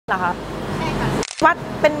เหรอคะใช่ค่ะวัด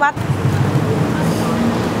เป็นวัด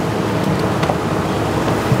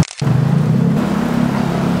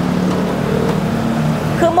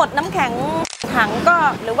คือหมดน้ำแข็งถังก็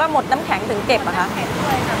หรือว่าหมดน้ำแข็งถึงเก็บอะคะแข็งด้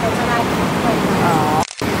วยค่ะเป็นอะไรด้วยอ๋อ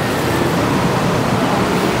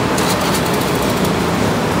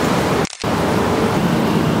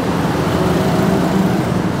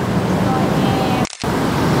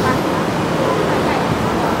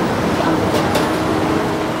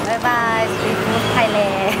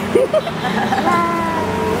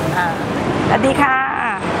สวัสดีค่ะ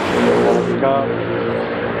ก็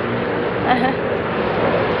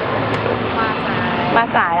มา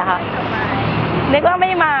สายอะค่ะนึกว่าไ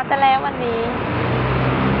ม่มาแต่แล้ววันนี้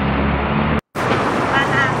มา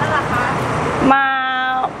นานแล้วเหรอคะมา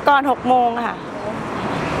ก่อน6 โมงค่ะ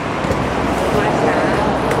มาเช้า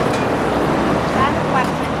ร้านทุกวัน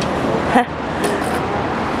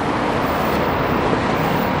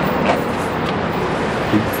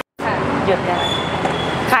หยุดเลย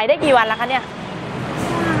ขายได้กี่วันแล้วคะเนี่ย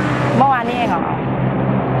เมื่อวานนี้เองเหรอ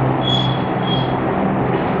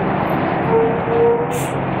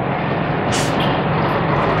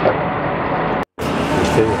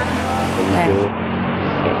ซื้อ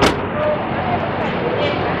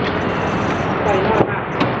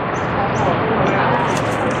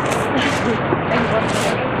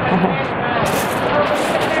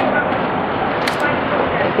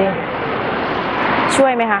ช่ว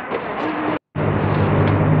ยไหมคะ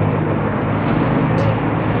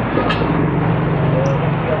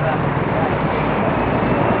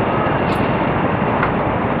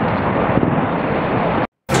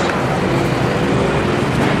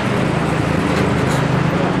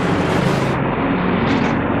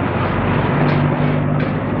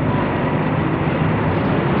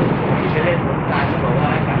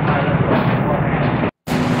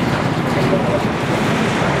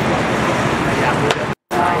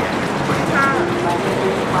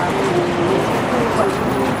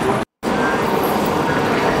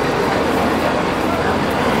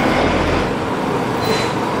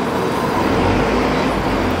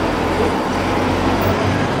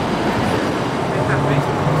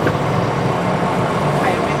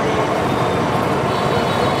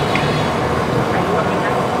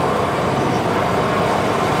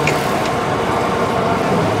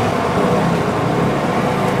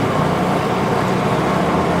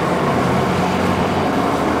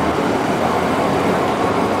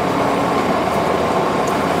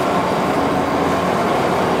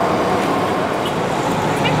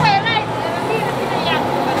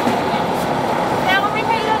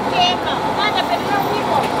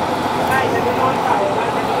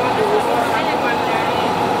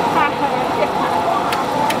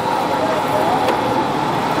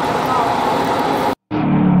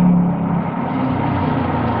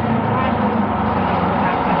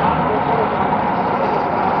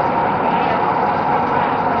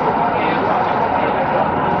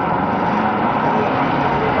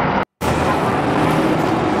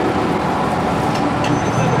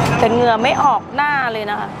แต่เหงื่อไม่ออกหน้าเลย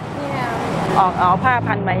นะคะออกเอาผ้า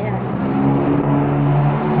พันไว้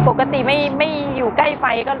ปกติไม่อยู่ใกล้ไฟ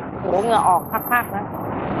ก็โหเหงื่อออกพักๆนะ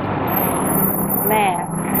แม่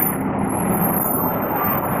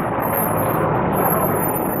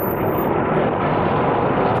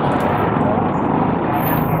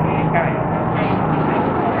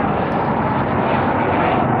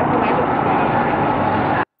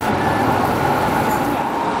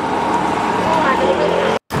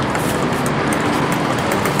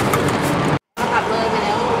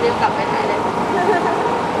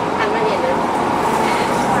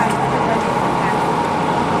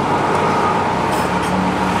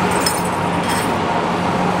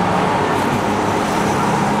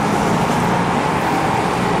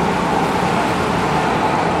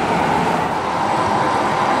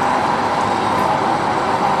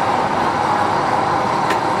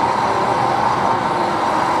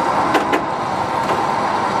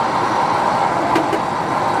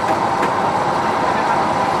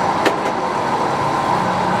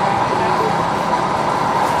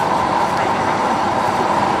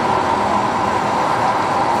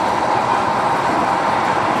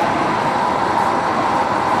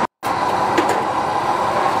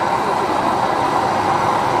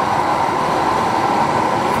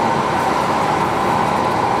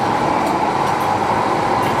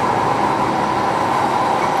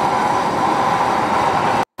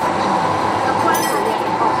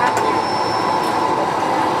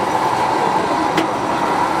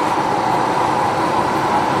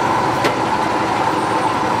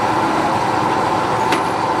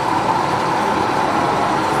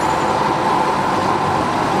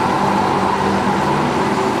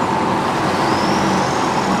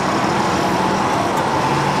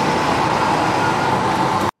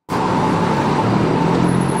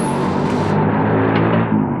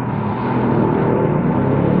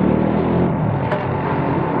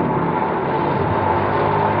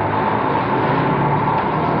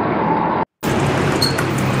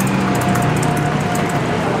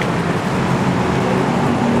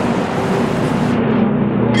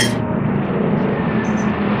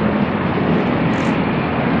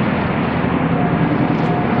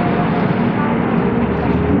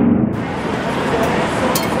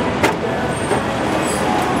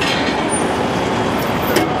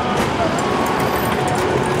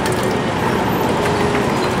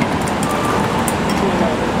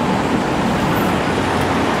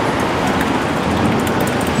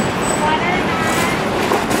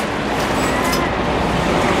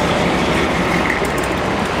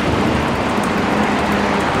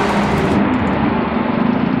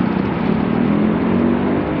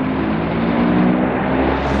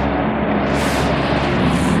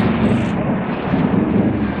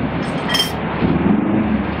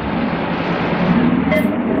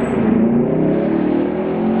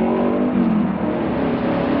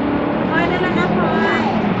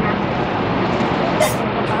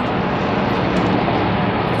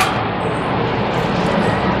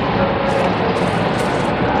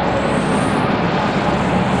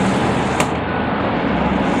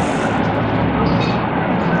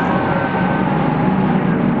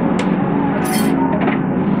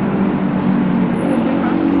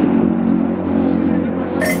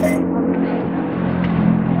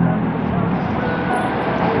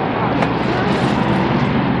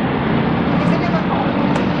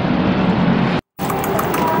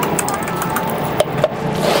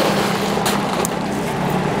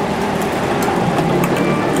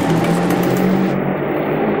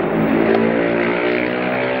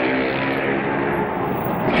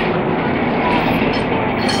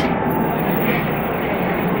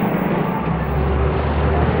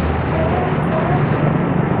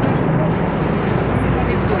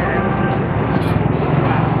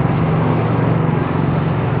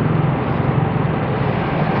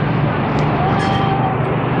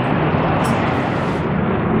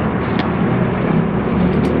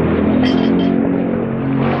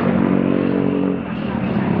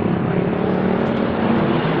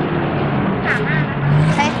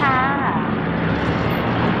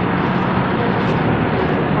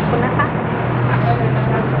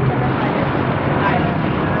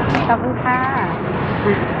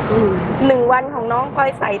 1 วันของน้องพลอย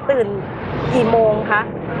ใสตื่นกี่โมงคะ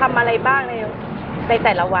ทำอะไรบ้างในแ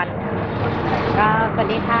ต่ละวัน ก็สวัส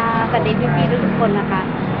ดีค่ะสวัสดีพี่ๆทุกคนนะคะ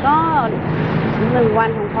ก็1 วัน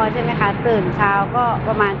ของพลอยใช่ไหมคะตื่นเช้าก็ป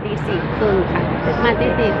ระมาณตี 4 ครึ่งค่ะมาตี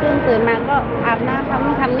 4 ครึ่งตื่นมาก็อาบน้ำทำ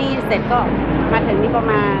นู่นทำนี่เสร็จก็มาถึงนี่ประ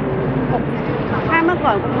มาณถ้าเมื่อก่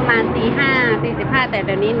อนก็ประมาณตี 5 ตี 15แต่เ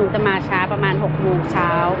ดี๋ยวนี้หนูจะมาช้าประมาณ6 โมงเช้า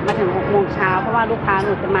มาถึง6 โมงเช้าเพราะว่าลูกค้าห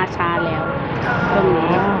นูจะมาช้าแล้วตรง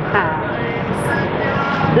นี้ค่ะ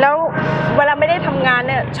แล้วเวลาไม่ได้ทำงานเ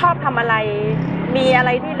นี่ยชอบทำอะไร มีอะไร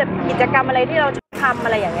ที่กิจกรรมอะไรที่เราชอบทำอะ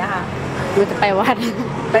ไรอย่างเงี้ยค่ะ หนูจะไปวัด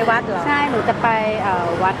ไปวัดเหรอ ใช่หนูจะไป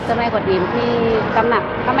วัดเจ้าแม่กวนอิมที่ตำหนัก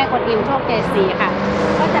เจ้าแม่กวนอิมโชคชัย4ค่ะ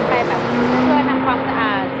ก็จะไปแบบช่วยทำความสะอ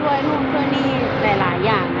าดช่วยนู่นช่วยนี่หลายๆอ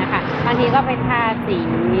ย่างนะคะบางทีก็ไปทาสี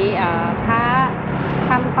พระ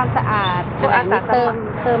ทำความสะอาด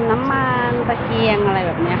เติมน้ำมันตะเกียงอะไรแ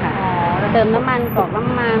บบเนี้ยค่ะเติมน้ำมันกรอกน้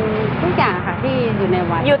ำมันทุกอย่างค่ะที่อยู่ใน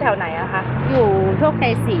วัด อยู่แถวไหนอะคะ อยู่โชคชั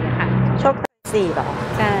ย4ค่ะ โชคชัย4เหรอ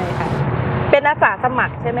ใช่ค่ะ เป็นอาสาสมัค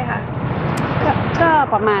รใช่ไหมคะ ก็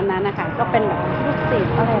ประมาณนั้นนะคะก็เป็นแบบลูกศิษ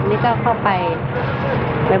ย์อะไรแบบนี้ก็เข้าไป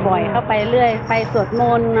บ่อยๆเข้าไปเรื่อยไปสวดม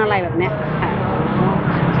นต์อะไรแบบเนี้ยค่ะ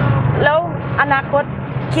แล้วอนาคต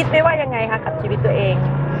คิดไว้ว่ายังไงคะกับชีวิตตัวเอง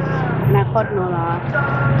อนาคตหนูเหรอ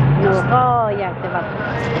หนูก็อยากจะแบบ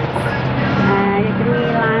อยากจะมี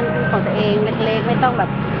ร้านเป็นของตัวเองเล็กๆไม่ต้องแบ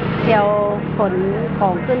บเที่ยวขนขอ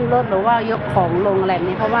งขึ้นรถหรือว่ายกของลงอะไรแบบ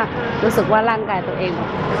นี้เพราะว่ารู้สึกว่าร่างกายตัวเองแบบ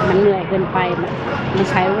มันเหนื่อยเกินไปมัน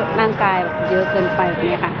ใช้ร่างกายแบบเยอะเกินไปแบบ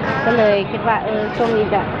นี้ค่ะก็เลยคิดว่าช่วงนี้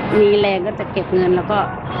จะมีแรงก็จะเก็บเงินแล้วก็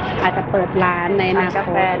อาจจะเปิดร้านในอนาค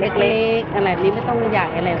ตเล็กๆอะไรแบบนี้ไม่ต้องใหญ่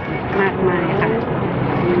อะไรมากมายค่ะ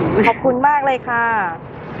ขอบคุณมากเลยค่ะ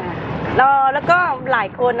แล้วก็หลาย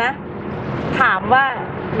คนนะ ถามว่า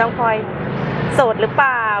น้องพลอยโสดหรือเป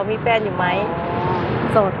ล่ามีแฟนอยู่ไหม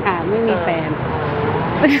โสดค่ะไม่มีแฟน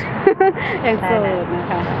ยังโสดนะ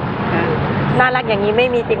คะ น่ารักอย่างนี้ไม่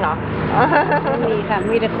มีจริงเหรอ ไม่มีค่ะ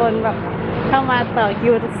มีแต่คนแบบเข้ามาต่อคิ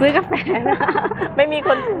วซื้อกาแฟ ไม่มี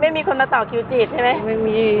คนมาต่อคิวจีบใช่ไหม ไม่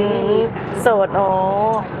มี โสดโอ้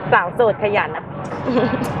สาวโสดขยันอะ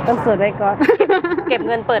ต้องโสดไว้ก่อน เก็บเ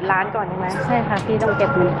งินเปิดร้านก่อนใช่ไหม ใช่ค่ะพี่ต้องเก็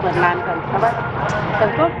บเงินเปิดร้านก่อนเพราะว่าแต่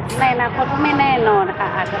ก็ในอนาคตก็ไม่แน่นอนนะคะ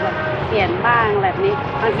อาจจะแบบเปลี่ยนบ้างแบบนี้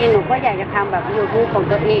บางทีหนูก็อยากจะทำแบบYouTubeของ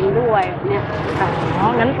ตัวเองด้วยแบบเนี้ยค่ะ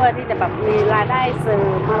งั้นเพื่อที่จะแบบมีรายได้เสริ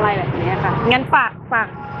มอะไรแบบนี้ค่ะ งั้นฝาก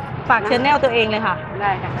ชแนลตัวเองเลยค่ะ ไ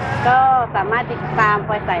ด้ค่ะก็สามารถติดตามพ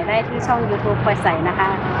ลอยใสได้ที่ช่อง YouTube พลอยใสนะคะ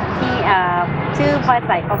ที่ชื่อพลอยใ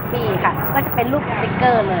ส Coffee ค่ะก็จะเป็นรูปสติกเก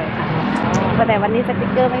อร์เลยค่ะแต่วันนี้สติ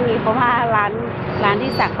กเกอร์ไม่มีเพราะว่าร้าน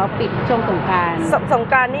ที่สักเขาปิดช่วงสงกรานต์ สง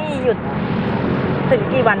กรานต์นี่หยุดถึง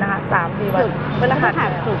กี่วันนะคะ3-4 วันพฤหั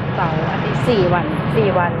ส ศุกร์เสาร์อาทิตย์4 วัน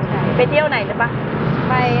 4 วันไปเที่ยวไหนหรือปะ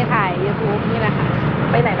ไปถ่าย YouTube นี่แหละค่ะ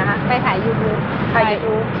ไปไหนนะคะ ไปถ่าย YouTube ถ่าย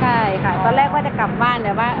YouTube ใช่ค่ะตอนแรกว่าจะกลับบ้านแ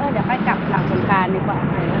ต่ว่าเดี๋ยวค่อยกลับหลังสงกรานต์ดีกว่า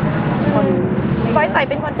คนไม่ พลอยใส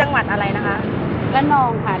เป็นคนจังหวัดอะไรนะคะ ละนอ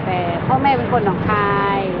งค่ะแต่พ่อแม่เป็นคนหนองคา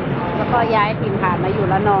ยแล้วก็ย้ายถิ่นฐานมาอยู่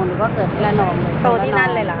ละนองหรือก็เกิดที่ละนองเลย โตที่นั่น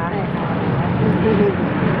เลยเหรอคะ ใช่ค่ะ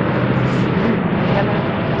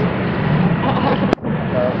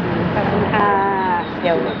ขอบคุณค่ะ เ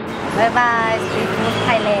ดี๋ยว บ๊ายบายสตรีทฟู้ดไท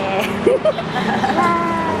ยแลนด์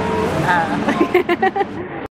อ่า